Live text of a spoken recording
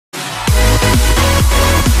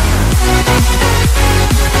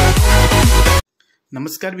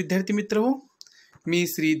नमस्कार विद्यार्थी मित्रहो, मी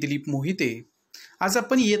श्री दिलीप मोहिते। आज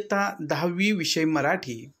आपण इयत्ता 10वी विषय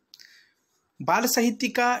मराठी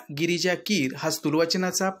बालसाहित्यिका गिरिजा कीर हा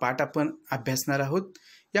स्थूलवाचनाचा पाठ आपण अभ्यासणार आहोत।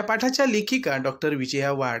 या पाठाच्या लेखिका डॉक्टर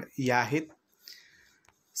विजया वाड या आहेत।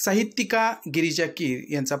 साहित्यिका गिरिजा कीर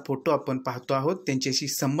यांचा फोटो आपण पाहतो आहोत, त्यांच्याशी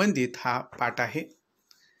संबंधित हा पाठ आहे।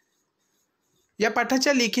 या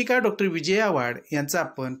पाठाच्या लेखिका डॉक्टर विजया वाड यांचा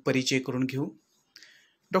आपण परिचय करून घेऊ।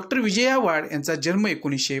 डॉक्टर विजया वाड यांचा जन्म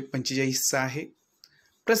 1945 आहे।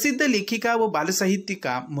 प्रसिद्ध लेखिका व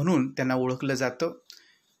बालसाहित्यिका म्हणून त्यांना ओळखलं जातं।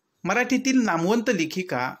 मराठीतील नामवंत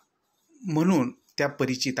लेखिका म्हणून त्या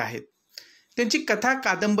परिचित आहेत। त्यांची कथा,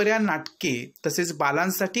 कादंबऱ्या, नाटके तसेच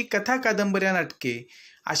बालांसाठी कथा, कादंबऱ्या, नाटके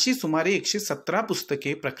अशी सुमारे 117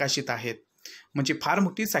 पुस्तके प्रकाशित आहेत। म्हणजे फार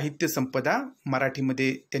मोठी साहित्य संपदा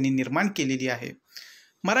मराठीमध्ये त्यांनी निर्माण केलेली आहे।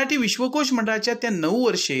 मराठी विश्वकोश मंडळाच्या त्या 9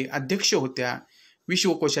 वर्षे अध्यक्ष होत्या।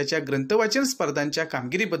 विश्वकोशाच्या ग्रंथवाचन स्पर्धांच्या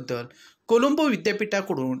कामगिरीबद्दल कोलंबो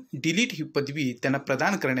विद्यापीठाकडून डिलीट ही पदवी त्यांना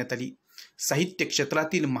प्रदान करण्यात आली। साहित्य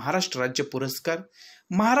क्षेत्रातील महाराष्ट्र राज्य पुरस्कार,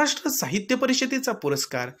 महाराष्ट्र साहित्य परिषदेचा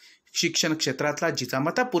पुरस्कार, शिक्षण क्षेत्रातला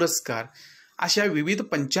जिजामाता पुरस्कार अशा विविध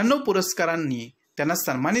 95 पुरस्कारांनी त्यांना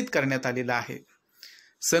सन्मानित करण्यात आलेला आहे।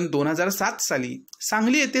 सन 2007 साली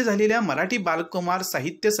सांगली येथे झालेल्या मराठी बालकुमार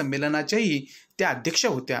साहित्य संमेलनाच्याही त्या अध्यक्ष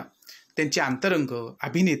होत्या। त्यांचे अंतरंग,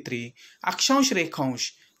 अभिनेत्री, अक्षांश रेखांश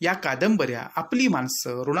या कादंबऱ्या, आपली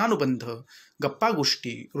माणसं, ऋणानुबंध, गप्पा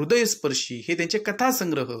गोष्टी, हृदयस्पर्शी हे त्यांचे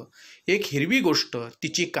कथासंग्रह, एक हिरवी गोष्ट,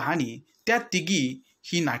 तिची कहाणी, त्या तिघी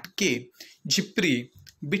ही नाटके, झिपरी,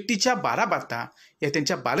 बिट्टीच्या 12 बाता या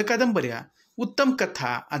त्यांच्या बालकादंबऱ्या, उत्तम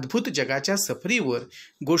कथा, अद्भुत जगाच्या सफरीवर,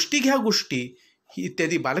 गोष्टी घ्या गोष्टी ही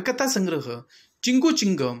इत्यादी बालकथा संग्रह, चिंगू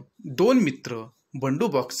चिंगम, 2 मित्र, बंडू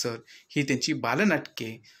बॉक्सर ही त्यांची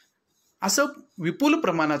बालनाटके, असं विपुल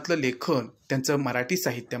प्रमाणातलं लेखन त्यांचं मराठी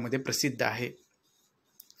साहित्यामध्ये प्रसिद्ध आहे।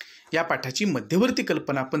 या पाठाची मध्यवर्ती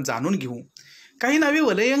कल्पना आपण जाणून घेऊ। काही नावे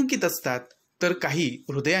वलयांकित असतात तर काही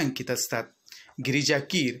हृदयांकित असतात। गिरिजा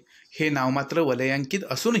कीर हे नाव मात्र वलयांकित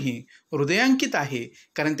असूनही हृदयांकित आहे,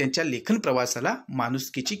 कारण त्यांच्या लेखन प्रवासाला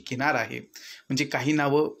माणुसकीची किनार आहे। म्हणजे काही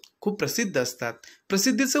नावं खूप प्रसिद्ध असतात,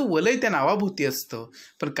 प्रसिद्धीचं वलय त्या नावाभोवती असतं,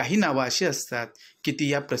 पण काही नावं अशी असतात की ती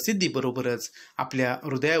या प्रसिद्धीबरोबरच आपल्या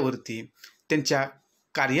हृदयावरती त्यांच्या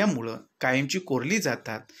कार्यामुळं कायमची कोरली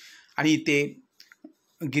जातात। आणि ते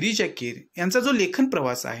गिरिजा कीर यांचा जो लेखन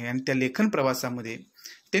प्रवास आहे आणि त्या लेखन प्रवासामध्ये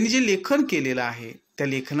त्यांनी जे लेखन केलेलं आहे त्या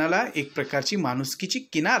लेखनाला एक प्रकारची माणुसकीची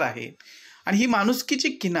किनार आहे। आणि ही माणुसकीची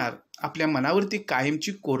किनार आपल्या मनावरती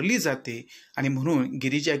कायमची कोरली जाते आणि म्हणून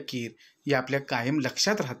गिरिजा कीर या आपल्या कायम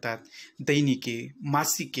लक्षात राहतात। दैनिके,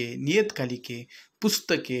 मासिके, नियतकालिके,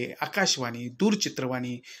 पुस्तके, आकाशवाणी,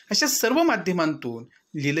 दूरचित्रवाणी अशा सर्व माध्यमांतून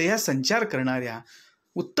लीलया संचार करणाऱ्या,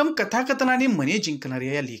 उत्तम कथाकथनाने मने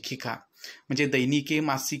जिंकणाऱ्या या लेखिका। म्हणजे दैनिके,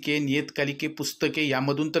 मासिके, नियतकालिके, पुस्तके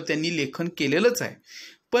यामधून तर त्यांनी लेखन केलेलंच आहे,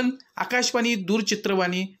 पण आकाशवाणी,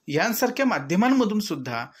 दूरचित्रवाणी यांसारख्या माध्यमांमधून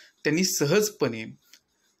सुद्धा त्यांनी सहजपणे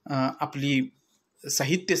आपली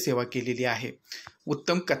साहित्य सेवा केलेली आहे।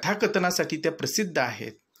 उत्तम कथाकथनासाठी त्या प्रसिद्ध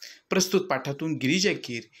आहेत। प्रस्तुत पाठातून गिरिजा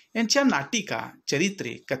कीर यांच्या नाटिका,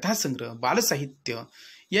 चरित्रे, कथासंग्रह, बालसाहित्य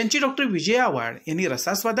यांची डॉक्टर विजया वाड यांनी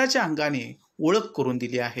रसास्वादाच्या अंगाने ओळख करून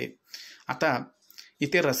दिली आहे। आता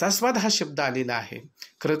इथे रसास्वाद हा शब्द आलेला आहे।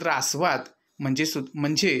 खरं तर आस्वाद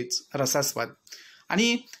म्हणजेच रसास्वाद।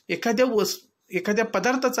 आणि एखाद्या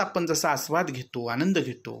पदार्थाचा आपण जसा आस्वाद घेतो, आनंद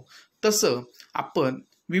घेतो, तसं आपण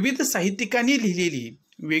विविध साहित्यिकांनी लिहिलेली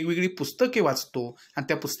वेगवेगळी पुस्तके वाचतो आणि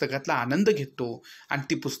त्या पुस्तकातला आनंद घेतो। आणि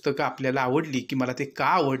ती पुस्तकं आपल्याला आवडली की मला ते का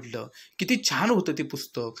आवडलं, किती छान होतं ते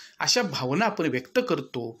पुस्तक, अशा भावना आपण व्यक्त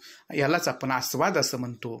करतो। यालाच आपण आस्वाद असं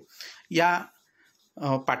म्हणतो। या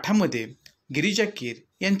पाठामध्ये गिरिजा कीर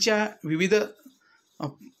यांच्या विविध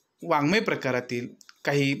वाङ्मय प्रकारातील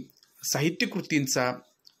काही साहित्य कृतींचा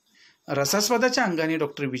रसास्वादाच्या अंगाने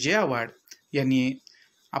डॉक्टर विजया वाड यांनी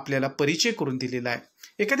आपल्याला परिचय करून दिलेला आहे।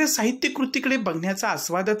 एखाद्या साहित्य कृतीकडे बघण्याचा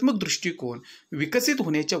आस्वादात्मक दृष्टिकोन विकसित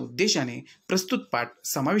होण्याच्या उद्देशाने प्रस्तुत पाठ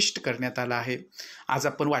समाविष्ट करण्यात आला आहे। आज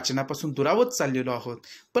आपण वाचनापासून दुरावत चाललेलो आहोत,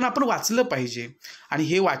 पण आपण वाचलं पाहिजे। आणि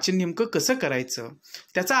हे वाचन नेमकं कसं करायचं,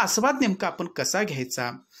 त्याचा आस्वाद नेमका आपण कसा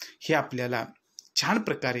घ्यायचा, हे आपल्याला छान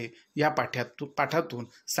प्रकारे या पाठातून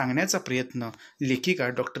सांगण्याचा प्रयत्न लेखिका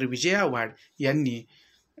डॉक्टर विजया वाड यांनी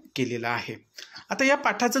केलेला आहे। आता या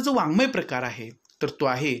पाठाचा जो वाङ्मय प्रकार आहे तर तो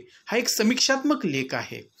आहे, हा एक समीक्षात्मक लेख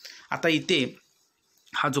आहे। आता इथे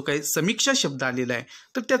हा जो काही समीक्षा शब्द आलेला आहे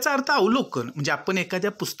तर त्याचा अर्थ अवलोकन, म्हणजे आपण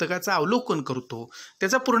एखाद्या पुस्तकाचं अवलोकन करतो,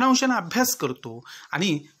 त्याचा पूर्णांशाने अभ्यास करतो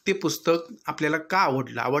आणि ते पुस्तक आपल्याला का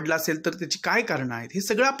आवडलं असेल तर त्याची काय कारणं आहेत हे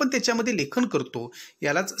सगळं आपण त्याच्यामध्ये लेखन करतो.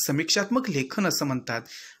 यालाच समीक्षात्मक लेखन असं म्हणतात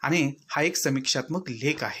आणि हा एक समीक्षात्मक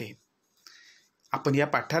लेख आहे. आपण या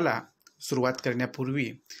पाठाला सुरुवात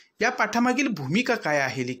करण्यापूर्वी या पाठामागील भूमिका काय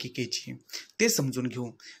आहे लेखिकेची ते समजून घेऊ.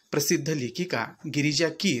 प्रसिद्ध लेखिका गिरिजा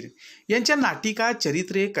कीर यांच्या नाटिका,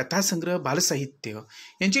 चरित्रे, कथासंग्रह, बालसाहित्य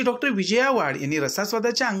यांची डॉक्टर विजया वाड यांनी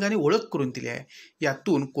रसास्वादाच्या अंगाने ओळख करून दिली आहे.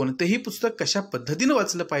 यातून कोणतंही पुस्तक कशा पद्धतीनं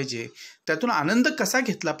वाचलं पाहिजे, त्यातून आनंद कसा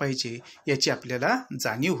घेतला पाहिजे याची आपल्याला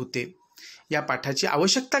जाणीव होते. या पाठाची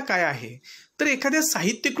आवश्यकता काय आहे तर एखाद्या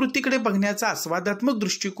साहित्यकृतीकडे बघण्याचा आस्वादात्मक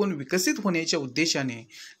दृष्टिकोन विकसित होण्याच्या उद्देशाने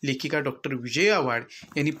लेखिका डॉक्टर विजया वाड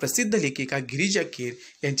यांनी प्रसिद्ध लेखिका गिरिजा कीर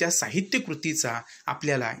यांच्या साहित्यकृतीचा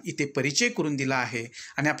आपल्याला इथे परिचय करून दिला आहे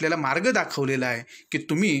आणि आपल्याला मार्ग दाखवलेला आहे की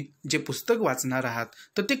तुम्ही जे पुस्तक वाचणार आहात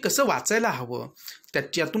तर ते कसं वाचायला हवं,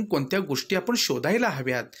 त्याच्यातून कोणत्या गोष्टी आपण शोधायला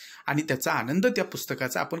हव्यात आणि त्याचा आनंद त्या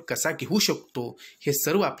पुस्तकाचा आपण कसा घेऊ शकतो हे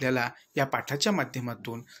सर्व आपल्याला या पाठाच्या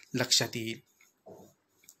माध्यमातून लक्षात येईल.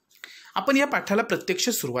 आपण या पाठाला प्रत्यक्ष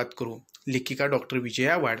सुरुवात करू. लेखिका डॉक्टर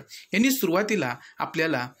विजया वाड यांनी सुरुवातीला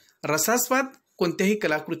आपल्याला रसास्वाद कोणत्याही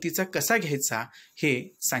कलाकृतीचा कसा घ्यायचा हे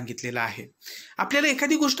सांगितलेलं आहे. आपल्याला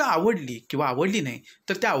एखादी गोष्ट आवडली किंवा आवडली नाही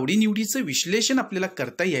तर त्या आवडीनिवडीचं विश्लेषण आपल्याला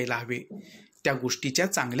करता यायला हवे. त्या गोष्टीच्या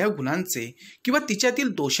चांगल्या गुणांचे किंवा तिच्यातील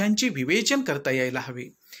दोषांचे विवेचन करता यायला हवे.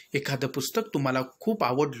 एखादं पुस्तक तुम्हाला खूप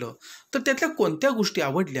आवडलं तर त्यातल्या कोणत्या गोष्टी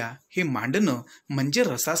आवडल्या हे मांडणं म्हणजे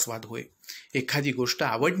रसास्वाद होय. एखादी गोष्ट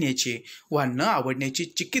आवडण्याची वा न आवडण्याची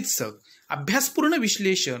चिकित्सक अभ्यासपूर्ण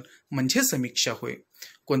विश्लेषण म्हणजे समीक्षा होय.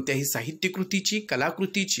 कोणत्याही साहित्यकृतीची,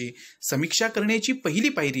 कलाकृतीची समीक्षा करण्याची पहिली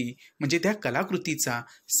पायरी म्हणजे त्या कलाकृतीचा,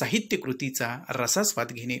 साहित्यकृतीचा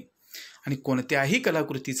रसास्वाद घेणे आणि कोणत्याही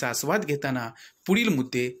कलाकृतीचा आस्वाद घेताना पुढील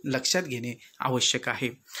मुद्दे लक्षात घेणे आवश्यक आहे.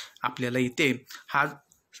 आपल्याला इथे हा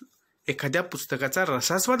एखाद्या पुस्तकाचा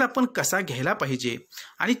रसास्वाद आपण कसा घ्यायला पाहिजे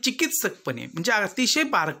आणि चिकित्सकपणे म्हणजे अतिशय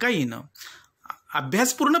बारकाईनं,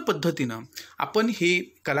 अभ्यासपूर्ण पद्धतीनं आपण ही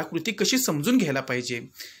कलाकृती कशी समजून घ्यायला पाहिजे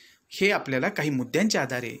हे आपल्याला काही मुद्द्यांच्या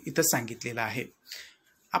आधारे इथं सांगितलेलं आहे.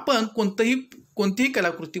 आपण कोणतीही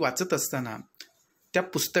कलाकृती वाचत असताना त्या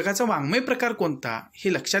पुस्तकाचा वाङ्मय प्रकार कोणता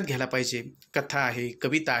हे लक्षात घ्यायला पाहिजे. कथा आहे,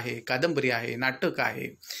 कविता आहे, कादंबरी आहे, नाटक आहे,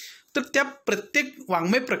 तर त्या प्रत्येक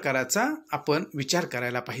वाङ्मय प्रकाराचा आपण विचार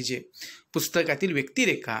करायला पाहिजे. पुस्तकातील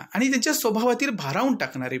व्यक्तिरेखा आणि त्यांच्या स्वभावातील भारावून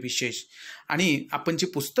टाकणारे विशेष आणि आपण जे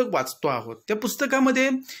पुस्तक वाचतो आहोत त्या पुस्तकामध्ये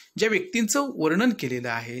ज्या व्यक्तींचं वर्णन केलेलं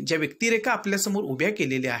आहे, ज्या व्यक्तिरेखा आपल्यासमोर उभ्या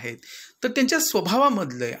केलेल्या आहेत तर त्यांच्या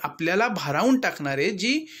स्वभावामधले आपल्याला भारावून टाकणारे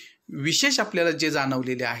जी विशेष आपल्याला जे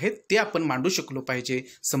जाणवलेले आहेत ते आपण मांडू शकलो पाहिजे,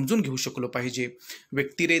 समजून घेऊ शकलो पाहिजे.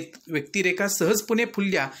 व्यक्तिरेखा सहजपणे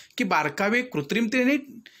फुलल्या की बारकावे कृत्रिमतेने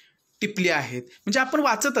टिपले आहेत, म्हणजे आपण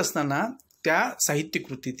वाचत असताना त्या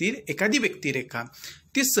साहित्यकृतीतील एखादी व्यक्तिरेखा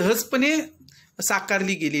ती सहजपणे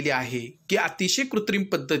साकारली गेलेली आहे की अतिशय कृत्रिम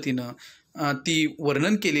पद्धतीनं ती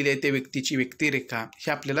वर्णन केलेली आहे त्या व्यक्तीची व्यक्तिरेखा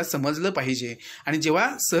हे आपल्याला समजलं पाहिजे. आणि जेव्हा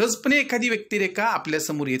सहजपणे एखादी व्यक्तिरेखा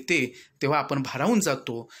आपल्यासमोर येते तेव्हा आपण भारावून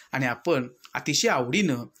जातो आणि आपण अतिशय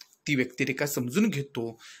आवडीनं ती व्यक्तिरेखा समजून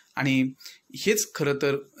घेतो आणि हेच खरं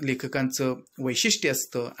तर लेखकांचं वैशिष्ट्य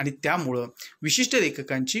असतं आणि त्यामुळं विशिष्ट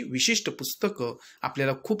लेखकांची विशिष्ट पुस्तकं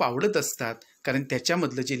आपल्याला खूप आवडत असतात, कारण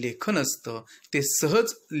त्याच्यामधलं जे लेखन असतं ते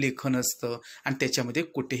सहज लेखन असतं आणि त्याच्यामध्ये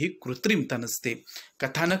कुठेही कृत्रिमता नसते.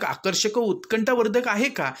 कथानक आकर्षक व उत्कंठावर्धक आहे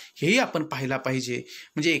का हेही आपण पाहायला पाहिजे.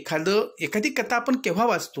 म्हणजे एखादी कथा आपण केव्हा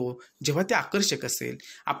वाचतो जेव्हा ते आकर्षक असेल,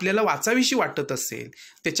 आपल्याला वाचावीशी वाटत असेल,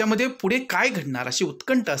 त्याच्यामध्ये पुढे काय घडणार अशी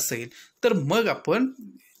उत्कंठा असेल तर मग आपण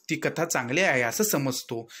ती कथा चांगली आहे असं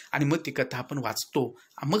समजतो आणि मग ती कथा आपण वाचतो.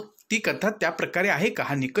 मग ती कथा त्या प्रकारे आहे का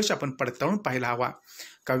हा निकष आपण पडताळून पाहायला हवा.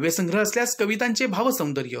 काव्यसंग्रह असल्यास कवितांचे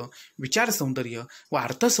भावसौंदर्य, विचारसौंदर्य व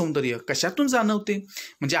अर्थसौंदर्य कशातून जाणवते.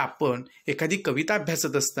 म्हणजे आपण एखादी कविता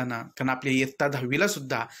अभ्यासत असताना, कारण आपल्या इयत्ता 10वीला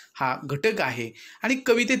सुद्धा हा घटक आहे, आणि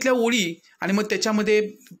कवितेतल्या ओळी आणि मग त्याच्यामध्ये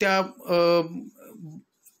त्या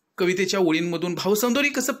कवितेच्या ओळींमधून भावसौंदर्य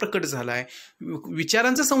कसं प्रकट झालं आहे,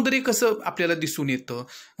 विचारांचं सौंदर्य कसं आपल्याला दिसून येतं,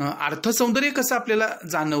 अर्थसौंदर्य कसं आपल्याला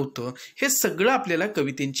जाणवतं, हे सगळं आपल्याला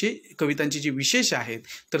कवितांचे जे विशेष आहेत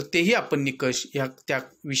तर तेही आपण निकष त्या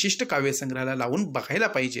विशिष्ट काव्यसंग्रहाला लावून बघायला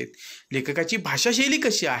पाहिजेत. लेखकाची भाषाशैली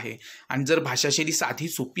कशी आहे आणि जर भाषाशैली साधी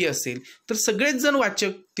सोपी असेल तर सगळेच जण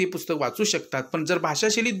वाचक ते पुस्तक वाचू शकतात. पण जर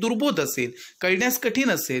भाषाशैली दुर्बोध असेल, कळण्यास कठीण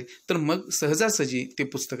असेल, तर मग सहजासहजी ते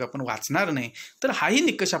पुस्तक आपण वाचणार नाही. तर हाही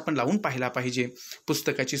निकष आपण लावून पाहिला पाहिजे.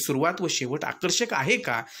 पुस्तकाची सुरुवात व शेवट आकर्षक आहे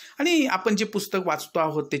का, आणि आपण जे पुस्तक वाचतो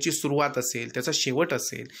आहोत त्याची सुरुवात असेल, त्याचा शेवट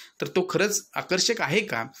असेल, तर तो खरंच आकर्षक आहे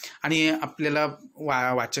का, आणि आपल्याला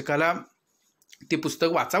वाचकाला ते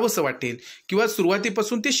पुस्तक वाचावंसं वाटेल किंवा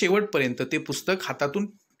सुरुवातीपासून ते शेवटपर्यंत ते पुस्तक हातातून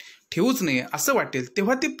ठेवूच नये असं वाटेल,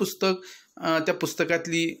 तेव्हा ते पुस्तक त्या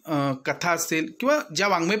पुस्तकातली कथा असेल किंवा ज्या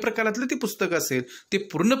वाङ्मय प्रकारातलं ते पुस्तक असेल ते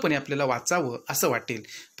पूर्णपणे आपल्याला वाचावं असं वाटेल.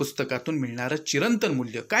 पुस्तकातून मिळणारं चिरंतन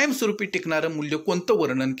मूल्य, कायमस्वरूपी टिकणारं मूल्य कोणतं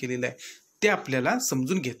वर्णन केलेलं आहे ते आपल्याला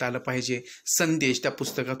समजून घेता आलं पाहिजे. संदेश, त्या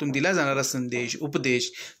पुस्तकातून दिला जाणारा संदेश, उपदेश,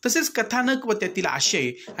 तसेच कथानक व त्यातील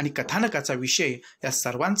आशय आणि कथानकाचा विषय या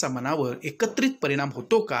सर्वांचा मनावर एकत्रित परिणाम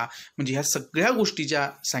होतो का, म्हणजे ह्या सगळ्या गोष्टी ज्या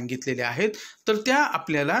सांगितलेल्या आहेत तर त्या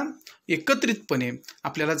आपल्याला एकत्रितपणे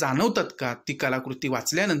आपल्याला जाणवतात का ती कलाकृती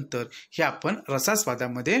वाचल्यानंतर, हे आपण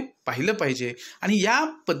रसास्वादामध्ये पाहिलं पाहिजे. आणि या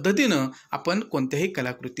पद्धतीनं आपण कोणत्याही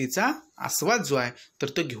कलाकृतीचा आस्वाद जो आहे तर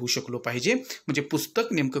तो घेऊ शकलो पाहिजे. म्हणजे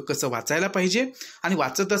पुस्तक नेमकं कसं वाचायला पाहिजे आणि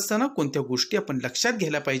वाचत असताना कोणत्या गोष्टी आपण लक्षात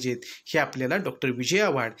घ्यायला पाहिजेत, हे आपल्याला डॉक्टर विजय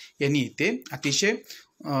आव्हाड यांनी इथे अतिशय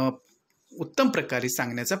उत्तम प्रकारे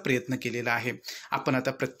सांगण्याचा प्रयत्न केलेला आहे. आपण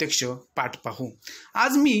आता प्रत्यक्ष पाठ पाहू.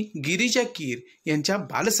 आज मी गिरिजा कीर यांच्या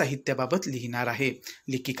बालसाहित्याबाबत लिहिणार आहे.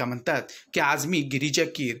 लेखिका म्हणतात की आज मी गिरिजा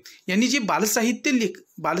कीर यांनी जे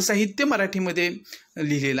बालसाहित्य मराठीमध्ये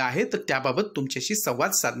लिहिलेलं आहे तर त्याबाबत तुमच्याशी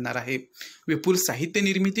संवाद साधणार आहे. विपुल साहित्य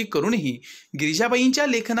निर्मिती करूनही गिरिजाबाईंच्या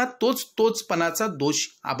लेखनात तोचपणाचा दोष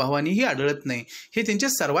अभावानेही आढळत नाही, हे त्यांचे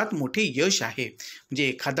सर्वात मोठे यश आहे. म्हणजे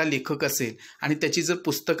एखादा लेखक असेल आणि त्याची जर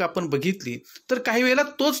पुस्तकं आपण बघितली तर काही वेळेला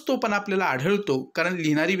तोपणा आपल्याला आढळतो, कारण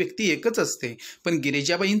लिहिणारी व्यक्ती एकच असते. पण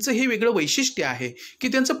गिरिजाबाईंचं हे वेगळं वैशिष्ट्य आहे की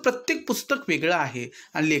त्यांचं प्रत्येक पुस्तक वेगळं आहे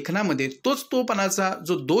आणि लेखनामध्ये तोपणाचा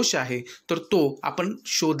जो दोष आहे तर तो आपण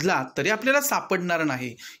शोधला तरी आपल्याला सापडणार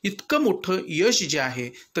नाही. इतकं मोठं यश जे आहे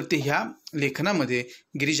तर ते ह्या लेखनामध्ये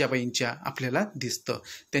गिरिजाबाईंच्या आपल्याला दिसतं.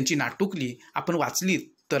 त्यांची नाटुकली आपण वाचली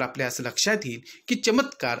तर आपल्या असं लक्षात येईल की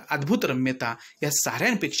चमत्कार, अद्भुत रम्यता या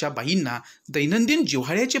साऱ्यांपेक्षा बाईंना दैनंदिन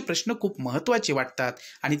जिव्हाळ्याचे प्रश्न खूप महत्त्वाचे वाटतात,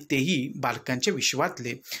 आणि तेही बालकांच्या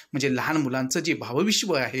विश्वातले. म्हणजे लहान मुलांचं जे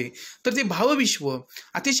भावविश्व आहे तर ते भावविश्व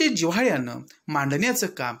अतिशय जिव्हाळ्यानं मांडण्याचं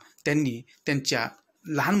काम त्यांनी त्यांच्या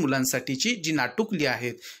लहान मुलांसाठीची जी नाटुकली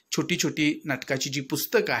आहेत, छोटी छोटी नाटकाची जी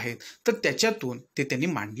पुस्तकं आहेत तर त्याच्यातून ते त्यांनी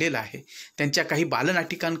मांडलेलं आहे. त्यांच्या काही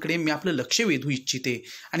बालनाटिकांकडे मी आपलं लक्ष वेधू इच्छिते,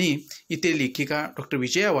 आणि इथे लेखिका डॉक्टर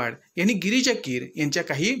विजय आव्हाड यांनी गिरिजा कीर यांच्या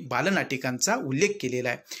काही बालनाटिकांचा उल्लेख केलेला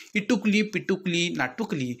आहे. इटुकली पिटुकली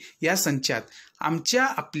नाटुकली या संचात आमच्या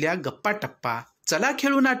आपल्या गप्पा टप्पा, चला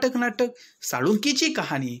खेळू नाटक, साळुंकीची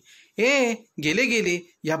कहाणी, गेले गेले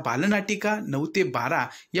या बालनाटिका 9 ते 12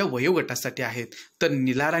 या वयोगटासाठी आहेत. तर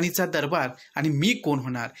निलाराणीचा दरबार आणि मी कोण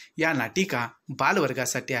होणार या नाटिका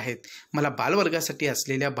बालवर्गासाठी आहेत. मला बालवर्गासाठी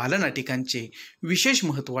असलेल्या बालनाटिकांचे विशेष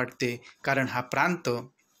महत्त्व वाटते, कारण हा प्रांत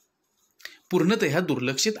पूर्णतः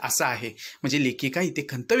दुर्लक्षित असा आहे. म्हणजे लेखिका इथे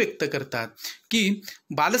खंत व्यक्त करतात की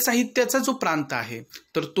बालसाहित्याचा जो प्रांत आहे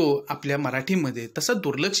तर तो आपल्या मराठीमध्ये तसा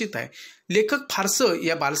दुर्लक्षित आहे. लेखक फारसं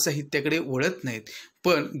या बालसाहित्याकडे वळत नाहीत.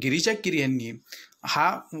 पण गिरिजा कीर यांनी हा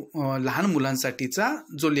लहान मुलांसाठीचा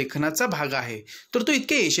जो लेखनाचा भाग आहे तर तो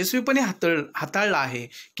इतक्या यशस्वीपणे हाताळला आहे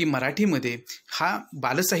की मराठीमध्ये हा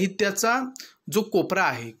बालसाहित्याचा जो कोपरा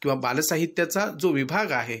आहे किंवा बालसाहित्याचा जो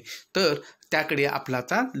विभाग आहे तर त्याकडे आपलं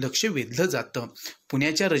आता लक्ष वेधलं जातं.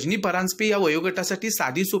 पुण्याच्या रजनी परांजपे या वयोगटासाठी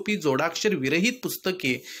साधी सोपी जोडाक्षर विरहित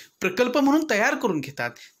पुस्तके प्रकल्प म्हणून तयार करून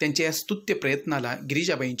घेतात. त्यांच्या या स्तुत्य प्रयत्नाला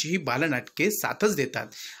गिरिजाबाईंची ही बालनाटके साथच देतात.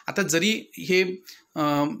 आता जरी हे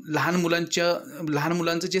लहान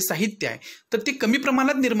मुलांचं जे साहित्य आहे तर ते कमी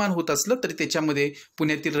प्रमाणात निर्माण होत असलं तरी त्याच्यामध्ये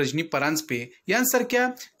पुण्यातील रजनी परांजपे यांसारख्या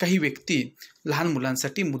काही व्यक्ती लहान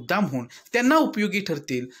मुलांसाठी मुद्दाम होऊन त्यांना उपयोगी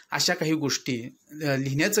ठरतील अशा काही गोष्टी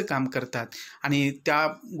लिहिण्याचं काम करतात, आणि त्या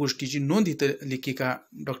गोष्टीची नोंद इथं लेखिका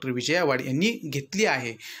डॉक्टर विजय आव्हाड यांनी घेतली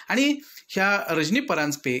आहे. आणि ह्या रजनी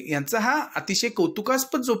परांजपे यांचा हा अतिशय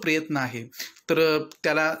कौतुकास्पद जो प्रयत्न आहे तर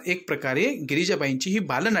त्याला एक प्रकारे गिरिजाबाईंची ही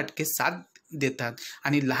बालनाटके साथ देतात,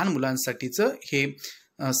 आणि लहान मुलांसाठीचं हे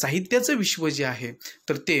साहित्याचं विश्व जे आहे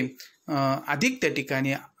तर ते अधिक त्या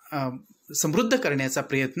ठिकाणी समृद्ध करण्याचा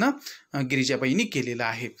प्रयत्न गिरिजाबाईंनी केलेला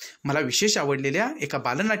आहे. मला विशेष आवडलेल्या एका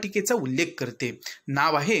बालनाटिकेचा उल्लेख करते.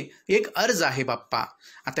 नाव आहे एक अर्ज आहे बाप्पा.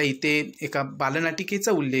 आता इथे एका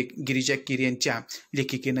बालनाटिकेचा उल्लेख गिरिजा कीर यांच्या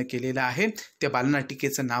लेखिकेनं केलेला आहे. त्या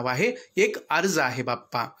बालनाटिकेचं नाव आहे एक अर्ज आहे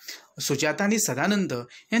बाप्पा. सुजाता आणि सदानंद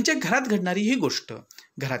यांच्या घरात घडणारी ही गोष्ट.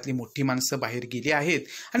 घरातली मोठी माणसं बाहेर गेली आहेत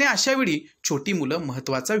आणि अशा वेळी छोटी मुलं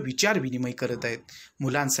महत्त्वाचा विचार विनिमय करत आहेत.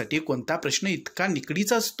 मुलांसाठी कोणता प्रश्न इतका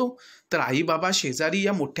निकडीचा असतो तर आई बाबा शेजारी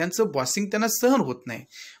या मोठ्यांचं बॉसिंग त्यांना सहन होत नाही.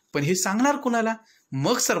 पण हे सांगणार कोणाला?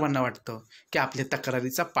 मग सर्वांना वाटतं की आपल्या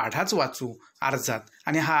तक्रारीचा पाढाच वाचू अर्जात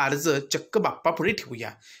आणि हा अर्ज चक्क बाप्पापुढे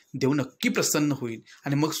ठेवूया, देव नक्की प्रसन्न होईल.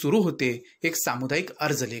 आणि मग सुरू होते एक सामुदायिक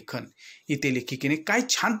अर्जलेखन. इथे लेखिकेने काय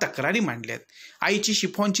छान तक्रारी मांडल्यात. आईची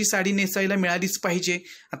शिफॉनची साडी नेसायला मिळालीच पाहिजे.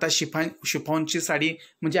 आता शिफॉनची साडी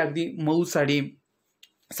म्हणजे अगदी मऊ साडी,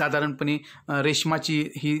 साधारणपणे रेशमाची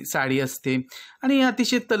ही साडी असते आणि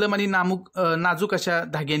अतिशय तलम आणि नाजूक अशा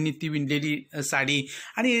धाग्यांनी ती विणलेली साडी.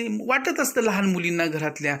 आणि वाटत असतं लहान मुलींना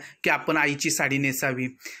घरातल्या की आपण आईची साडी नेसावी.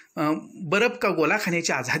 बर्फ का गोळा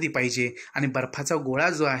खाण्याची आझादी पाहिजे आणि बर्फाचा गोळा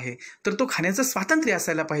जो आहे तर तो खाण्याचं स्वातंत्र्य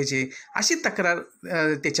असायला पाहिजे, अशी तक्रार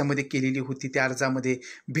त्याच्यामध्ये केलेली होती. त्या अर्जामध्ये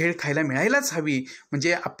भेळ खायला मिळायलाच हवी.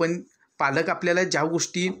 म्हणजे आपण पालक आपल्याला ज्या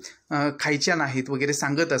गोष्टी खायच्या नाहीत वगैरे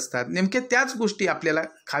सांगत असतात, नेमक्या त्याच गोष्टी आपल्याला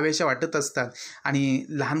खाव्याशा वाटत असतात आणि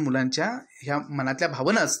लहान मुलांच्या ह्या मनातल्या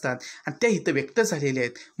भावना असतात आणि त्या इथं व्यक्त झालेल्या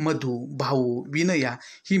आहेत. मधू, भाऊ, विनया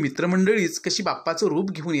ही मित्रमंडळीच कशी बाप्पाचं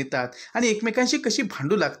रूप घेऊन येतात आणि एकमेकांशी कशी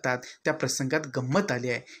भांडू लागतात, त्या प्रसंगात गंमत आली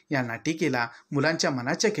आहे. या नाटिकेला मुलांच्या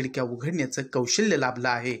मनाच्या खिडक्या उघडण्याचं कौशल्य लाभलं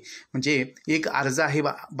आहे. म्हणजे एक अर्ज आहे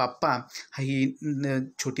बाप्पा, ही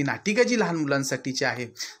छोटी नाटिका जी लहान मुलांसाठीची आहे,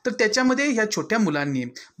 तर त्याच्यामध्ये ह्या छोट्या मुलांनी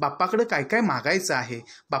बाप्पाकडे काय काय मागायचं आहे,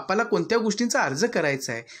 बाप्पाला कोणत्या गोष्टींचा अर्ज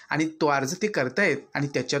करायचा आहे आणि तो अर्ज ते करतायत आणि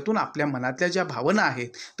त्याच्यातून आपल्या मनातल्या ज्या भावना आहेत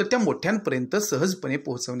तर त्या मोठ्यांपर्यंत सहजपणे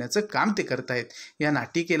पोहोचवण्याचं काम ते करतायत. या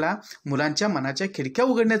नाटिकेला मुलांच्या मनाच्या खिडक्या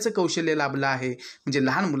उघडण्याचं कौशल्य लाभलं आहे. म्हणजे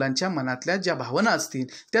लहान मुलांच्या मनातल्या ज्या भावना असतील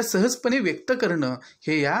त्या सहजपणे व्यक्त करणं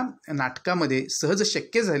हे या नाटकामध्ये सहज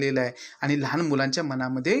शक्य झालेलं आहे आणि लहान मुलांच्या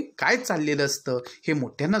मनामध्ये काय चाललेलं असतं हे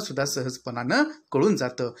मोठ्यांना सुद्धा सहजपणानं कळून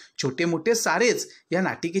जातं. छोटे मोठे सारेच या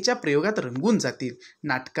नाटिकेच्या प्रयोगात रंगून जातील.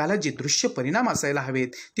 नाटकाला जे दृश्य परिणाम असायला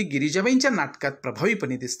हवेत ती गिरिजाबाईंच्या नाटकात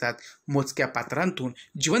प्रभावीपणे दिसतात. मोजक्या पात्रांतून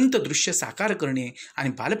जिवंत दृश्य साकार करणे आणि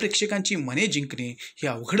बालप्रेक्षकांची मने जिंकणे ही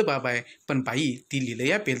अवघड बाब आहे, पण बाई ती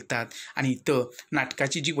लीलया पेलतात. आणि इथं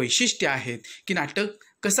नाटकाची जी वैशिष्ट्ये आहेत की नाटक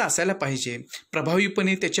कसं असायला पाहिजे,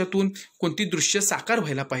 प्रभावीपणे त्याच्यातून कोणती दृश्य साकार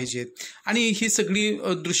व्हायला पाहिजेत आणि ही सगळी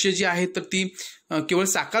दृश्य जी आहेत तर ती केवळ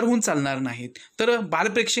साकार होऊन चालणार नाहीत, तर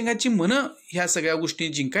बालप्रेक्षकांची मनं ह्या सगळ्या गोष्टी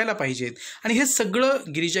जिंकायला पाहिजेत. आणि हे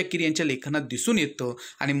सगळं गिरिजा कीर यांच्या लेखनात दिसून येतं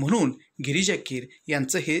आणि म्हणून गिरिजा कीर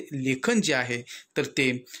यांचं हे लेखन जे आहे तर ते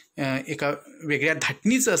एका वेगळ्या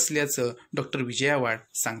धाटणीचं असल्याचं डॉक्टर विजया वाड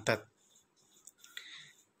सांगतात.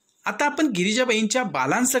 आता आपण गिरिजाबाईंच्या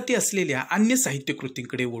बालांसाठी असलेल्या अन्य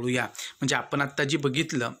साहित्यकृतींकडे वळूया. म्हणजे आपण आत्ता जे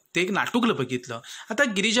बघितलं ते एक नाटुकलं बघितलं. आता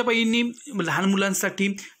गिरिजाबाईंनी लहान मुलांसाठी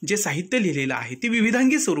जे साहित्य लिहिलेलं आहे ते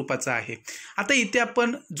विविधांगी स्वरूपाचं आहे. आता इथे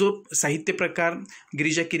आपण जो साहित्य प्रकार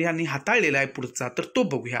गिरिजा कीर यांनी हाताळलेला आहे पुढचा तर तो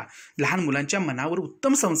बघूया. लहान मुलांच्या मनावर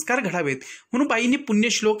उत्तम संस्कार घडावेत म्हणून बाईंनी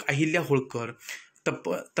पुण्यश्लोक अहिल्या होळकर,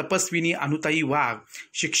 तपस्विनी अनुताई वाघ,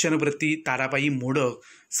 शिक्षणव्रती ताराबाई मोडक,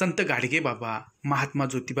 संत गाडगेबाबा, महात्मा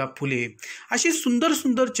ज्योतिबा फुले अशी सुंदर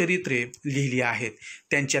सुंदर चरित्रे लिहिली आहेत.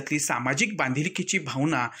 त्यांच्यातली सामाजिक बांधिलकीची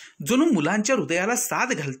भावना जणू मुलांच्या हृदयाला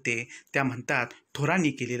साथ घालते. त्या म्हणतात, थोरांनी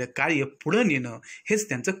केलेलं कार्य पुढं नेणं हेच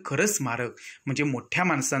त्यांचं खरं स्मारक. म्हणजे मोठ्या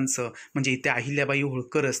माणसांचं, म्हणजे इथे अहिल्याबाई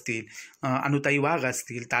होळकर असतील, अनुताई वाघ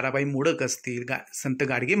असतील, ताराबाई मोडक असतील, संत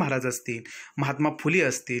गाडगे महाराज असतील, महात्मा फुले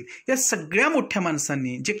असतील, या सगळ्या मोठ्या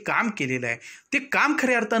माणसांनी जे काम केलेलं आहे ते काम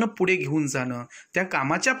खऱ्या अर्थानं पुढे घेऊन जाणं, त्या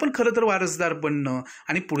कामाच्या पण खरं तर वारसदार बनणं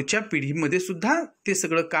आणि पुढच्या पिढीमध्ये सुद्धा ते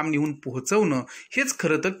सगळं काम नेऊन पोहोचवणं हेच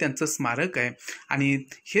खरं तर त्यांचं स्मारक आहे. आणि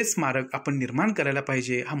हे स्मारक आपण निर्माण करायला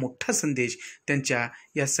पाहिजे हा मोठा संदेश त्यांच्या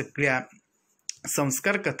या सगळ्या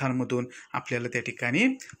संस्कार कथांमधून आपल्याला त्या ठिकाणी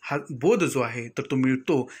हा बोध जो आहे तर तो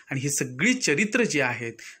मिळतो. आणि ही सगळी चरित्र जी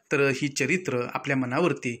आहेत तर ही चरित्र आपल्या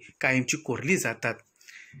मनावरती कायमची कोरली जातात.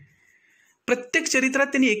 प्रत्येक चरित्रात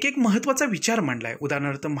त्यांनी एक एक महत्त्वाचा विचार मांडलाय.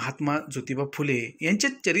 उदाहरणार्थ महात्मा ज्योतिबा फुले यांच्या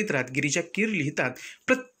चरित्रात गिरिजा कीर लिहितात,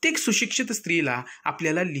 प्रत्येक सुशिक्षित स्त्रीला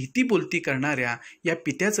आपल्याला लिहिती बोलती करणाऱ्या या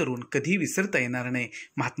पित्याचं ऋण कधी विसरता येणार नाही.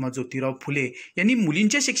 महात्मा ज्योतिराव फुले यांनी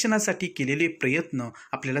मुलींच्या शिक्षणासाठी केलेले प्रयत्न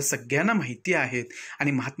आपल्याला सगळ्यांना माहिती आहेत.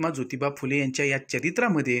 आणि महात्मा ज्योतिबा फुले यांच्या या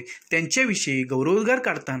चरित्रामध्ये त्यांच्याविषयी गौरवोद्गार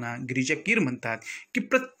काढताना गिरिजा कीर म्हणतात की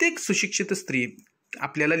प्रत्येक सुशिक्षित स्त्री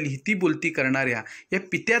आपल्याला लिहिती बोलती करणाऱ्या या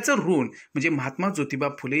पित्याचं ऋण, म्हणजे महात्मा ज्योतिबा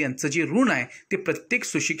फुले यांचं जे ऋण आहे ते प्रत्येक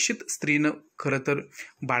सुशिक्षित स्त्रीनं खरं तर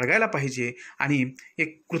बाळगायला पाहिजे. आणि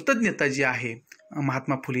एक कृतज्ञता जी आहे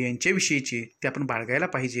महात्मा फुले यांच्याविषयीची ते आपण बाळगायला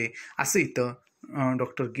पाहिजे असं इथं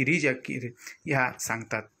डॉक्टर गिरिजा कीर ह्या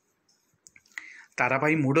सांगतात.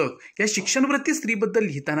 ताराबाई मोडक या शिक्षणवृत्ती स्त्रीबद्दल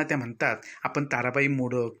लिहिताना त्या म्हणतात, आपण ताराबाई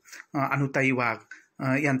मोडक, अनुताई वाघ,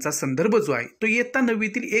 यांचा संदर्भ जो आहे तो इयत्ता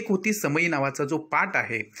 9वीतील एक होती समयी नावाचा जो पाठ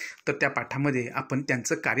आहे, तर त्या पाठामध्ये आपण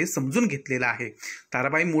त्यांचं कार्य समजून घेतलेलं आहे.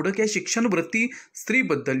 ताराबाई मोडक या शिक्षणवृत्ती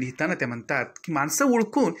स्त्रीबद्दल लिहिताना त्या म्हणतात की माणसं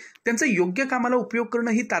ओळखून त्यांचा योग्य कामाला उपयोग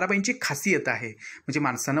करणं ही ताराबाईंची खासियत आहे. म्हणजे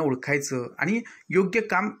माणसांना ओळखायचं आणि योग्य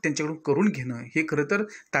काम त्यांच्याकडून करून घेणं हे खरं तर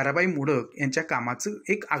ताराबाई मोडक यांच्या कामाचं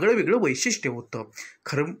एक आगळं वेगळं वैशिष्ट्य होतं.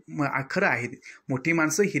 खरं आहे, मोठी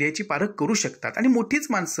माणसं हिऱ्याची पारख करू शकतात आणि मोठीच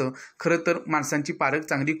माणसं खरं तर माणसांची पारख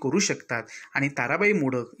चांगली करू शकतात. आणि ताराबाई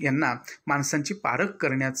मोडक यांना माणसांची पारख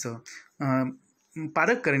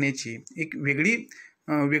करण्याची एक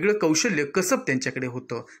वेगळं कौशल्य कसब त्यांच्याकडे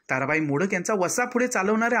होतं. ताराबाई मोडक यांचा वसा पुढे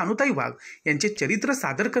चालवणारे अनुताई वाघ यांचे चरित्र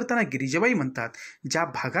सादर करताना गिरिजाबाई म्हणतात, ज्या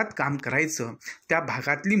भागात काम करायचं त्या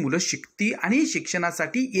भागातली मुलं शिकती आणि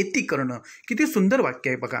शिक्षणासाठी येती करणं. किती सुंदर वाक्य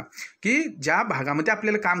आहे बघा, की ज्या भागामध्ये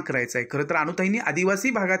आपल्याला काम करायचं आहे. खरं तर अनुताईंनी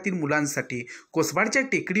आदिवासी भागातील मुलांसाठी कोसबाडच्या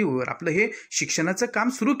टेकडीवर आपलं हे शिक्षणाचं काम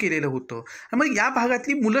सुरू केलेलं होतं. मग या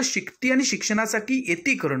भागातली मुलं शिकती आणि शिक्षणासाठी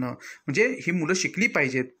येती करणं म्हणजे ही मुलं शिकली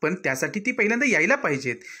पाहिजेत, पण त्यासाठी ती पहिल्यांदा यायला पाहिजेत,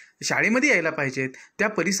 शाळेमध्ये यायला पाहिजेत. त्या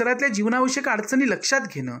परिसरातल्या जीवनावश्यक अडचणी लक्षात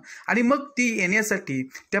घेणं आणि मग ती येण्यासाठी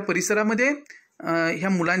त्या परिसरामध्ये ह्या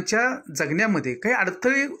मुलांच्या जगण्यामध्ये काही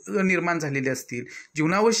अडथळे निर्माण झालेले असतील,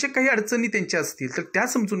 जीवनावश्यक काही अडचणी त्यांच्या असतील तर त्या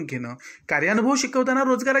समजून घेणं, कार्यानुभव शिकवताना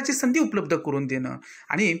रोजगाराची संधी उपलब्ध करून देणं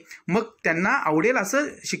आणि मग त्यांना आवडेल असं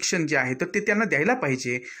शिक्षण जे आहे तर ते त्यांना द्यायला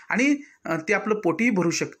पाहिजे आणि ते आपलं पोटही भरू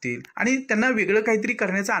शकतील आणि त्यांना वेगळं काहीतरी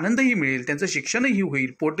करण्याचा आनंदही मिळेल, त्यांचं शिक्षणही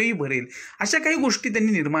होईल, पोटही भरेल, अशा काही गोष्टी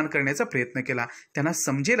त्यांनी निर्माण करण्याचा प्रयत्न केला. त्यांना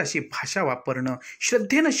समजेल अशी भाषा वापरणं,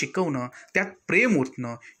 श्रद्धेनं शिकवणं, त्यात प्रेम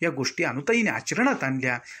ओतणं, या गोष्टी अनुताईंनी आचरणात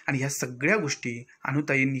आणल्या आणि ह्या सगळ्या गोष्टी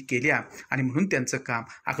अनुताईंनी केल्या आणि म्हणून त्यांचं काम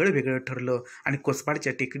आगळं वेगळं ठरलं. आणि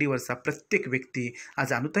कोसबाडच्या टेकडीवरचा प्रत्येक व्यक्ती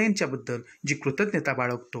आज अनुताईंच्याबद्दल जी कृतज्ञता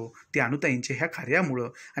बाळगतो ती अनुताईंच्या ह्या कार्यामुळं.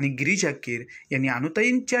 आणि गिरिजा केर यांनी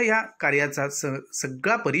अनुताईंच्या या कार्याचा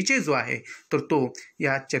सगळा परिचय जो आहे तर तो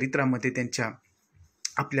या चरित्रामध्ये त्यांच्या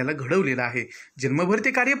आपल्याला घडवलेला आहे. जन्मभर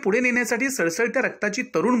ते कार्य पुढे नेण्यासाठी सळसळत्या रक्ताची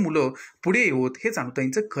तरुण मुलं पुढे येवत हेच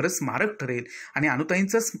अनुताईंचं खरं स्मारक ठरेल. आणि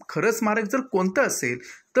अनुताईंचं खरं स्मारक जर कोणतं असेल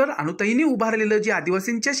तर अनुताईंनी उभारलेलं जे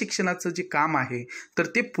आदिवासींच्या शिक्षणाचं जे काम आहे तर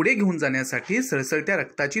ते पुढे घेऊन जाण्यासाठी सळसळत्या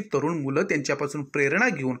रक्ताची तरुण मुलं त्यांच्यापासून प्रेरणा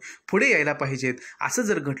घेऊन पुढे यायला पाहिजेत. असं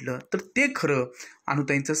जर घडलं तर ते खरं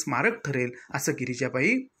अनुताईंचं स्मारक ठरेल असं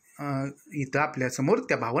गिरिजाबाई इथं आपल्यासमोर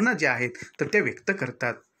त्या भावना ज्या आहेत तर त्या व्यक्त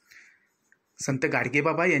करतात. संत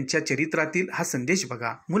गाडगेबाबा यांच्या चरित्रातील हा संदेश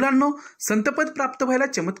बघा. मुलांनो, संतपद प्राप्त व्हायला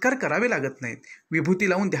चमत्कार करावे लागत नाहीत, विभूती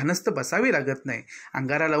लावून ध्यानस्थ बसावे लागत नाही,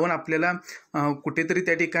 अंगारा लावून आपल्याला कुठेतरी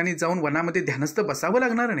त्या ठिकाणी जाऊन वनामध्ये ध्यानस्थ बसावं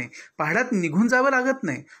लागणार नाही, पहाडात निघून जावं लागत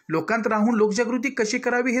नाही. लोकांत राहून लोकजागृती कशी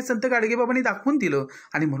करावी हे संत गाडगेबाबांनी दाखवून दिलं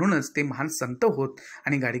आणि म्हणूनच ते महान संत होत.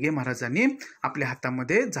 आणि गाडगे महाराजांनी आपल्या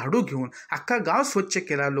हातामध्ये झाडू घेऊन अख्खा गाव स्वच्छ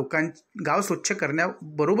केला. गाव स्वच्छ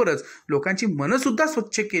करण्याबरोबरच लोकांची मनं सुद्धा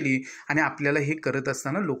स्वच्छ केली. आणि आपल्याला हे करत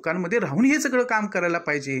असताना लोकांमध्ये राहून हे सगळं काम करायला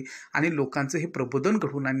पाहिजे आणि लोकांचं हे प्रबोधन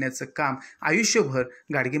घडवून आणण्याचं काम आयुष्यभर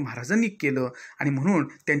गाडगे महाराजांनी केलं. आणि म्हणून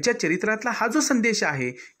त्यांच्या चरित्रातला हा जो संदेश आहे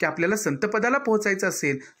की आपल्याला संतपदाला पोहोचायचं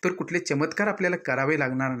असेल तर कुठले चमत्कार आपल्याला करावे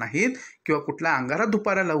लागणार नाहीत किंवा कुठला अंगारा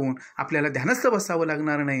दुपारा लावून आपल्याला ध्यानस्थ बसावं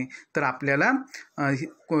लागणार नाही, तर आपल्याला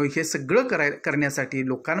हे सगळं करण्यासाठी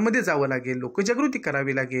लोकांमध्ये जावं लागेल, लोकजागृती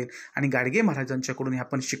करावी लागेल आणि गाडगे महाराजांच्याकडून हे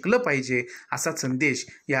आपण शिकलं पाहिजे असा संदेश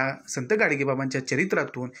या संत गाडगेबाबांच्या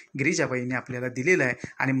चरित्रातून गिरिजाबाईंनी आपल्याला दिलेला आहे.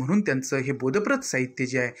 आणि म्हणून त्यांचं हे बोधप्रद साहित्य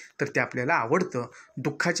जे आहे तर ते आपल्याला आवडतं.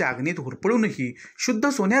 दुःखाच्या अग्नीत होरपळूनही शुद्ध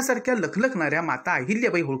सोन्यासारख्या लखलखणाऱ्या माता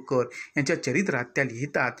अहिल्याबाई होळकर यांच्या चरित्रात त्या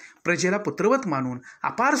लिहितात, प्रजेला पुत्रवत मानून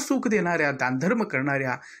अपार सुख देणाऱ्या, दानधर्म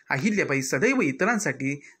करणाऱ्या अहिल्याबाई सदैव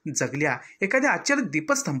इतरांसाठी जगल्या. एखाद्या अचल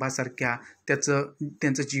दीपस्तंभासारख्या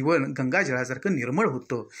त्यांचं जीवन गंगाजळासारखं निर्मळ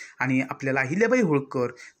होतं. आणि आपल्याला अहिल्याबाई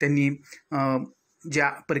होळकर त्यांनी ज्या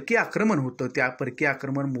परकीय आक्रमण होतं त्या परकीय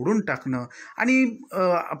आक्रमण मोडून टाकणं आणि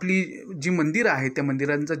आपली जी मंदिरं आहेत त्या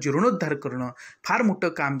मंदिरांचा जीर्णोद्धार करणं फार मोठं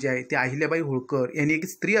काम जे आहे ते अहिल्याबाई होळकर यांनी एक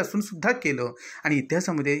स्त्री असून सुद्धा केलं. आणि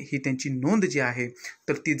इतिहासामध्ये ही त्यांची नोंद जी आहे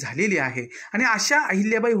तर ती झालेली आहे. आणि अशा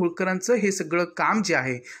अहिल्याबाई होळकरांचं हे सगळं काम जे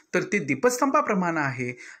आहे तर ते दीपस्तंभाप्रमाणे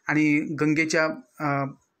आहे आणि गंगेच्या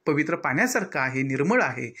पवित्र पाण्यासारखं आहे, निर्मळ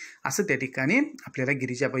आहे असं त्या ठिकाणी आपल्याला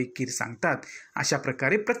गिरिजाबाई कीर सांगतात. अशा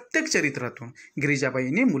प्रकारे प्रत्येक चरित्रातून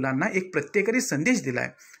गिरिजाबाईंनी मुलांना एक प्रत्येकारी संदेश दिला आहे.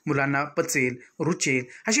 मुलांना पचेल, रुचेल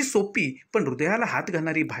अशी सोपी पण हृदयाला हात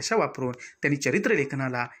घालणारी भाषा वापरून त्यांनी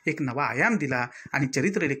चरित्रलेखनाला एक नवा आयाम दिला आणि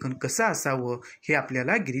चरित्रलेखन कसं असावं हे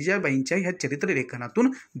आपल्याला गिरिजाबाईंच्या ह्या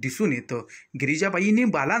चरित्रलेखनातून दिसून येतं. गिरिजाबाईंनी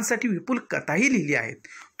बालांसाठी विपुल कथाही लिहिली आहेत.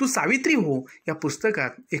 तू सावित्री हो या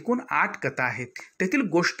पुस्तकात एकूण 8 कथा आहेत. त्यातील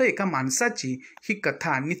गोष्ट एका माणसाची ही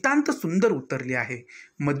कथा नितांत सुंदर उतरली आहे.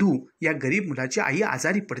 मधू या गरीब मुलाची आई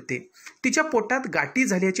आजारी पडते. तिच्या पोटात गाठी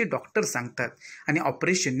झाल्याचे डॉक्टर सांगतात आणि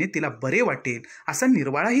ऑपरेशनने तिला बरे वाटेल असा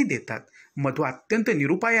निर्वाळाही देतात. मधू अत्यंत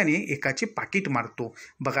निरुपायाने एकाचे पाकीट मारतो.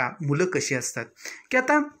 बघा मुलं कशी असतात की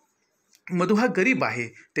आता मधू हा गरीब आहे,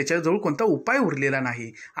 त्याच्याजवळ कोणता उपाय उरलेला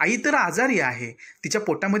नाही. आई तर आजारी आहे, तिच्या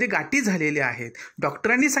पोटामध्ये गाठी झालेल्या आहेत.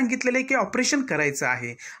 डॉक्टरांनी सांगितलेलं आहे की ऑपरेशन करायचं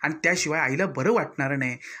आहे आणि त्याशिवाय आईला बरं वाटणार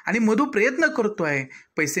नाही. आणि मधू प्रयत्न करतो आहे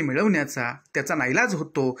पैसे मिळवण्याचा, त्याचा नाईलाज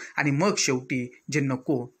होतो आणि मग शेवटी जे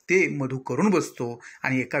नको ते मधू करून बसतो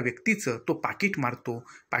आणि एका व्यक्तीचं तो पाकीट मारतो,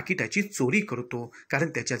 पाकिटाची चोरी करतो कारण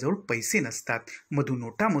त्याच्याजवळ पैसे नसतात. मधू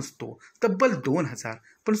नोटा मोजतो, तब्बल 2000,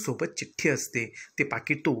 पण सोबत चिठ्ठी असते. ते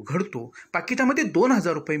पाकीट तो उघडतो, पाकिटामध्ये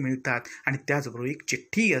 2000 रुपये मिळतात आणि त्याचबरोबर एक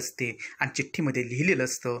चिठ्ठी असते आणि चिठ्ठीमध्ये लिहिलेलं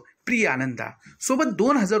असतं, प्रिय आनंदा, सोबत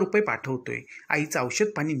 2000 रुपये पाठवतोय. आईचं औषध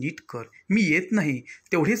पाणी नीट कर, मी येत नाही,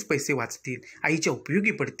 तेवढेच पैसे वाचतील, आईच्या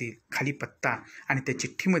उपयोगी पडतील. खाली पत्ता आणि त्या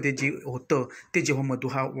चिठ्ठीमध्ये जे होतं ते जेव्हा मधू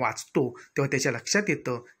हा वाचतो तेव्हा त्याच्या लक्षात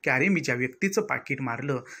येतं की अरे मी ज्या व्यक्तीचं पाकीट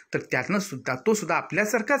मारलं तर तो सुद्धा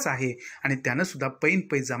आपल्यासारखाच आहे आणि त्यानं सुद्धा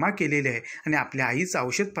पैन जमा केलेले आहे आणि आपल्या आईचं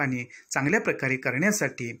औषध पाणी चांगल्या प्रकारे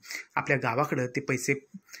करण्यासाठी आपल्या गावाकडं ते पैसे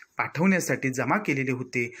पाठवण्यासाठी जमा केलेले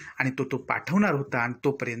होते आणि तो पाठवणार होता आणि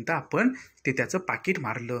तोपर्यंत आपण ते त्याचं पाकीट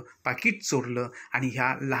मारलं, पाकीट चोरलं. आणि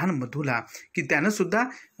ह्या लहान मधूला की त्यानं सुद्धा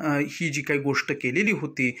ही जी काही गोष्ट केलेली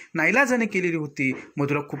होती, नाईलाजाने केलेली होती,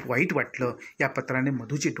 मधूला खूप वाईट वाटलं. या पत्राने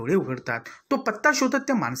मधूचे डोळे उघडतात. तो पत्ता शोधत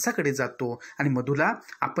त्या माणसाकडे जातो आणि मधूला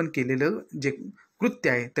आपण केलेलं जे कृत्य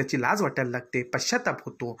आहे त्याची लाज वाटायला लागते, पश्चाताप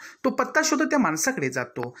होतो. तो पत्ता शोधत त्या माणसाकडे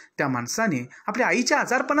जातो. त्या माणसाने आपल्या आईच्या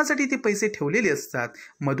आजारपणासाठी ते पैसे ठेवलेले असतात.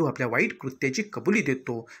 मधू आपल्या वाईट कृत्याची कबुली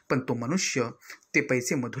देतो, पण तो मनुष्य ते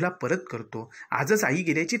पैसे मधूला परत करतो. आजच आई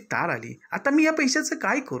गेल्याची तार आली, आता मी या पैशाचं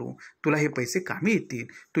काय करू? तुला हे पैसे कामी येतील.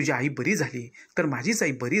 तुझी आई बरी झाली तर माझीच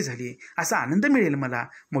आई बरी झाली असा आनंद मिळेल मला.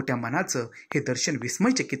 मोठ्या मनाचं हे दर्शन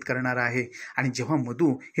विस्मयचकित करणारं आहे. आणि जेव्हा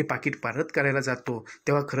मधू हे पाकीट परत करायला जातो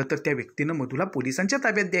तेव्हा खरं तर त्या व्यक्तीनं मधूला पोलिसांच्या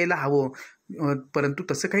ताब्यात द्यायला हवं, परंतु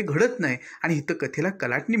तसं काही घडत नाही. आणि इथं कथेला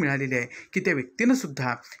कलाटणी मिळालेली आहे की त्या व्यक्तीनं सुद्धा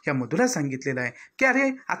ह्या मधूला सांगितलेलं आहे की अरे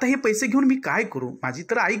आता हे पैसे घेऊन मी काय करू? माझी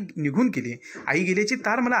तर आई निघून गेली, आई गेल्याची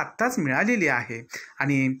तार मला आत्ताच मिळालेली आहे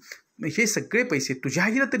आणि हे सगळे पैसे तुझ्या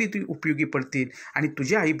आईला तरी उपयोगी पडतील आणि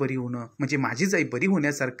तुझी आई बरी होणं म्हणजे माझीच आई बरी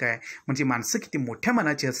होण्यासारखं आहे. म्हणजे माणसं किती मोठ्या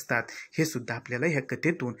मनाची असतात हे सुद्धा आपल्याला ह्या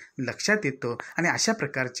कथेतून लक्षात येतं. आणि अशा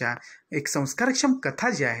प्रकारच्या एक संस्कारक्षम कथा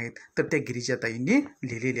ज्या आहेत तर त्या गिरिजाताईंनी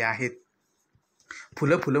लिहिलेल्या आहेत.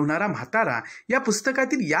 फुलं फुलवणारा म्हातारा या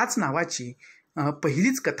पुस्तकातील याच नावाची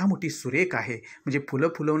पहिलीच कथा मोठी सुरेख आहे. म्हणजे फुलं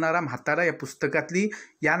फुलवणारा म्हातारा या पुस्तकातली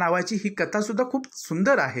या नावाची ही कथासुद्धा खूप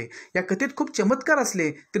सुंदर आहे. या कथेत खूप चमत्कार असले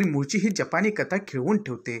तरी मूळची ही जपानी कथा खिळवून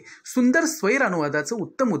ठेवते. सुंदर स्वैर अनुवादाचं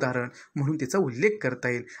उत्तम उदाहरण म्हणून तिचा उल्लेख करता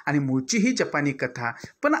येईल. आणि मूळची ही जपानी कथा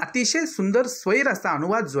पण अतिशय सुंदर स्वैर असा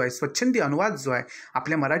अनुवाद जो आहे, स्वच्छंदी अनुवाद जो आहे,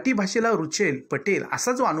 आपल्या मराठी भाषेला रुचेल पटेल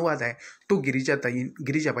असा जो अनुवाद आहे तो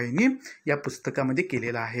गिरिजाबाईंनी या पुस्तकामध्ये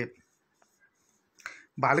केलेला आहे.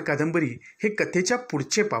 बालकादंबरी हे कथेच्या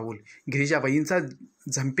पुढचे पाऊल. गिरिजाबाईंचा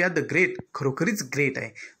झंप्या द ग्रेट खरोखरीच ग्रेट आहे.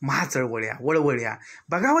 महाचळवळ्या, वळवळ्या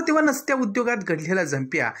बघावं तेव्हा नसत्या उद्योगात घडलेला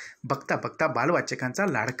झंप्या बघता बघता बालवाचकांचा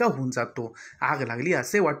लाडका होऊन जातो. आग लागली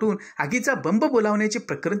असे वाटून आगीचा बंब बोलावण्याचे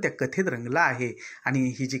प्रकरण त्या कथेत रंगलं आहे. आणि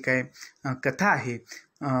ही जी काय कथा आहे,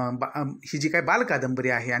 ही जी काय बालकादंबरी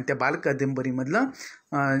आहे आणि त्या बालकादंबरीमधलं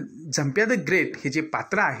झंप्या द ग्रेट हे जे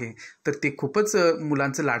पात्र आहे तर ते खूपच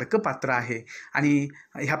मुलांचं लाडकं पात्र आहे. आणि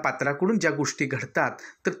ह्या पात्राकडून ज्या गोष्टी घडतात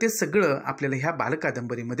तर ते सगळं आपल्याला ह्या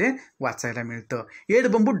बालकादंबरीमध्ये वाचायला मिळतं.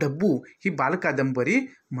 येडबंबू डब्बू ही बालकादंबरी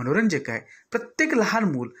मनोरंजक आहे. प्रत्येक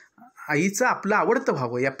लहान मूल आईचं आपलं आवडतं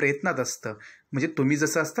व्हावं या प्रयत्नात असतं. म्हणजे तुम्ही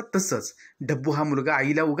जसं असतात तसंच. डब्बू हा मुलगा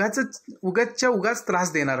आईला उगाच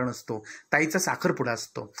त्रास देणारा नसतो. ताईचा साखरपुडा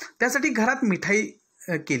असतो, त्यासाठी घरात मिठाई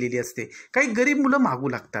केलेली असते. काही गरीब मुलं मागू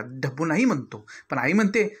लागतात, डब्बू नाही म्हणतो, पण आई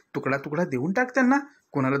म्हणते तुकडा तुकडा देऊन टाक त्यांना,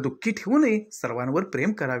 कोणाला दुःखी ठेवू नये, सर्वांवर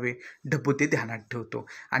प्रेम करावे, ढब्बू ते ध्यानात ठेवतो.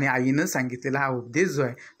 आणि आईनं सांगितलेला हा उपदेश जो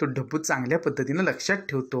आहे तो ढब्बू चांगल्या पद्धतीनं लक्षात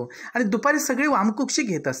ठेवतो. आणि दुपारी सगळे वामकुक्षी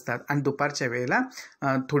घेत असतात आणि दुपारच्या वेळेला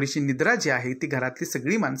थोडीशी निद्रा जी आहे ती घरातली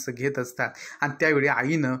सगळी माणसं घेत असतात. आणि त्यावेळी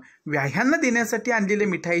आईनं व्याह्यांना देण्यासाठी आणलेले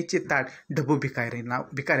मिठाईचे ताट ढब्बू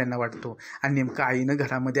भिकाऱ्यांना वाटतो. आणि नेमकं आईनं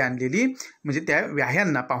घरामध्ये आणलेली म्हणजे त्या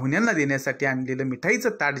व्याह्यांना पाहुण्यांना देण्यासाठी आणलेलं मिठाईचं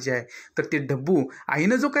ताट जे आहे तर ते ढब्बू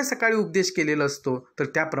आईनं जो काही सकाळी उपदेश केलेला असतो तर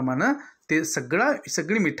त्याप्रमाणे ते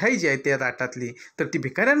सगळी मिठाई जी आहे त्या ताटातली तर ती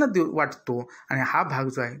भिकाऱ्यांना वाटतो. आणि हा भाग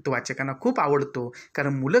जो आहे तो वाचकांना खूप आवडतो,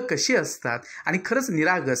 कारण मुलं कशी असतात आणि खरंच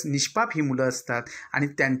निरागस निष्पाप ही मुलं असतात आणि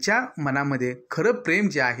त्यांच्या मनामध्ये खरं प्रेम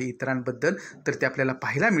जे आहे इतरांबद्दल तर ते आपल्याला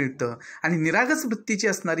पाहायला मिळतं. आणि निरागस वृत्तीची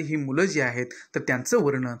असणारी ही मुलं जी आहेत तर त्यांचं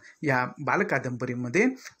वर्णन या बालकादंबरीमध्ये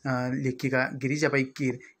लेखिका गिरिजाबाई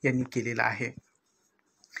कीर यांनी केलेलं आहे.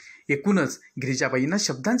 एकूणच गिरिजाबाईंना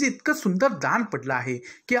शब्दांचे इतकं सुंदर दान पडलं आहे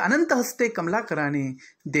की अनंत हस्ते कमलाकराने,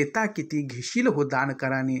 देता किती घेशील हो दान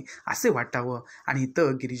कराने असे वाटावं. आणि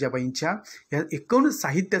इथं गिरिजाबाईंच्या या एकूण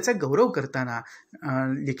साहित्याचा गौरव करताना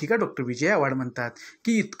लेखिका डॉक्टर विजया आव्हाड म्हणतात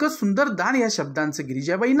की इतकं सुंदर दान या शब्दांचं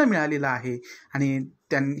गिरिजाबाईंना मिळालेलं आहे.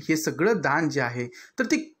 आणि हे सगळं दान जे आहे तर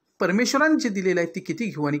ते परमेश्वराने जे दिलेलं आहे ती किती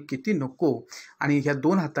घेऊ आणि किती नको, आणि ह्या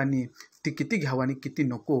दोन हातांनी ती किती घ्यावं आणि किती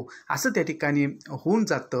नको असं त्या ठिकाणी होऊन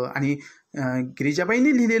जातं. आणि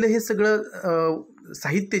गिरिजाबाईंनी लिहिलेलं हे सगळं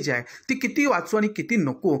साहित्य जे आहे ते किती वाचू आणि किती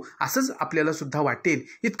नको असंच आपल्याला सुद्धा वाटेल,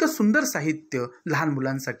 इतकं सुंदर साहित्य लहान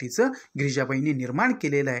मुलांसाठीचं गिरिजाबाईंनी निर्माण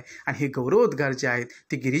केलेलं आहे. आणि हे गौरवोद्गार जे आहेत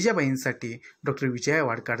ते गिरिजाबाईंसाठी डॉक्टर विजया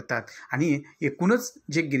आव्हाड काढतात. आणि एकूणच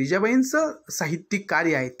जे गिरिजाबाईंचं साहित्यिक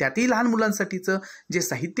कार्य आहे त्यातही लहान मुलांसाठीचं जे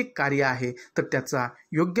साहित्यिक कार्य आहे तर त्याचा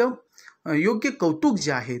योग्य कौतुक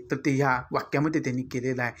जे आहे तर ते ह्या वाक्यामध्ये त्यांनी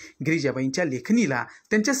केलेलं आहे. गिरिजाबाईंच्या लेखणीला,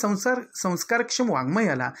 त्यांच्या संस्कारक्षम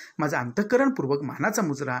वाङ्मयाला माझा अंतःकरणपूर्वक मानाचा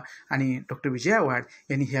मुजरा. आणि डॉक्टर विजया आव्हाड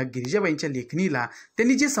यांनी ह्या गिरिजाबाईंच्या लेखणीला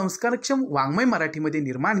त्यांनी जे संस्कारक्षम वाङ्मय मराठीमध्ये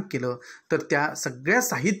निर्माण केलं तर त्या सगळ्या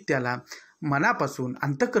साहित्याला मनापासून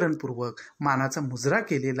अंतःकरणपूर्वक मानाचा मुजरा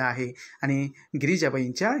केलेला आहे. आणि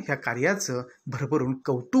गिरिजाबाईंच्या ह्या कार्याचं भरभरून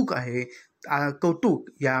कौतुक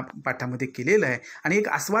या पाठामध्ये केलेलं आहे. आणि एक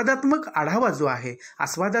आस्वादात्मक आढावा जो आहे,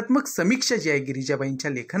 आस्वादात्मक समीक्षा जी आहे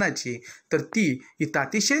गिरिजाबाईंच्या लेखनाची तर ती इथं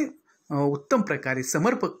अतिशय उत्तम प्रकारे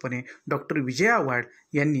समर्पकपणे डॉक्टर विजया आव्हाड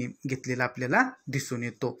यांनी घेतलेला आपल्याला दिसून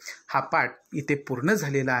येतो. हा पाठ इथे पूर्ण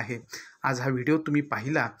झालेला आहे. आज हा व्हिडिओ तुम्ही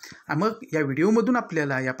पाहिला, मग या व्हिडिओमधून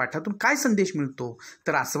आपल्याला या पाठातून काय संदेश मिळतो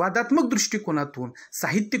तर आस्वादात्मक दृष्टिकोनातून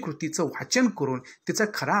साहित्य कृतीचं वाचन करून त्याचा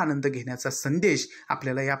खरा आनंद घेण्याचा संदेश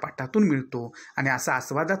आपल्याला या पाठातून मिळतो. आणि असा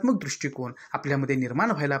आस्वादात्मक दृष्टिकोन आपल्यामध्ये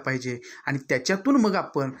निर्माण व्हायला पाहिजे आणि त्याच्यातून मग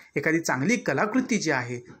आपण एखादी चांगली कलाकृती जी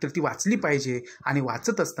आहे तर ती वाचली पाहिजे आणि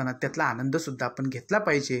वाचत असताना त्यातला आनंदसुद्धा आपण घेतला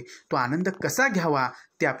पाहिजे. तो आनंद कसा घ्यावा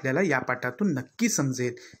ते आपल्याला या पाठातून नक्की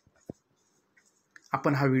समजेल.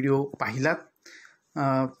 आपण हा व्हिडिओ पाहिलात,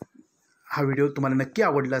 हा व्हिडिओ तुम्हाला नक्की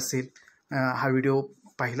आवडला असेल. हा व्हिडिओ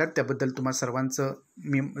पाहिलात त्याबद्दल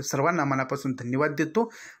मी सर्वांना मनापासून धन्यवाद देतो.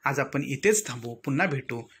 आज आपण इथेच थांबू, पुन्हा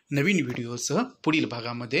भेटू नवीन व्हिडिओसह पुढील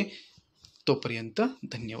भागामध्ये. तोपर्यंत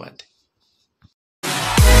धन्यवाद.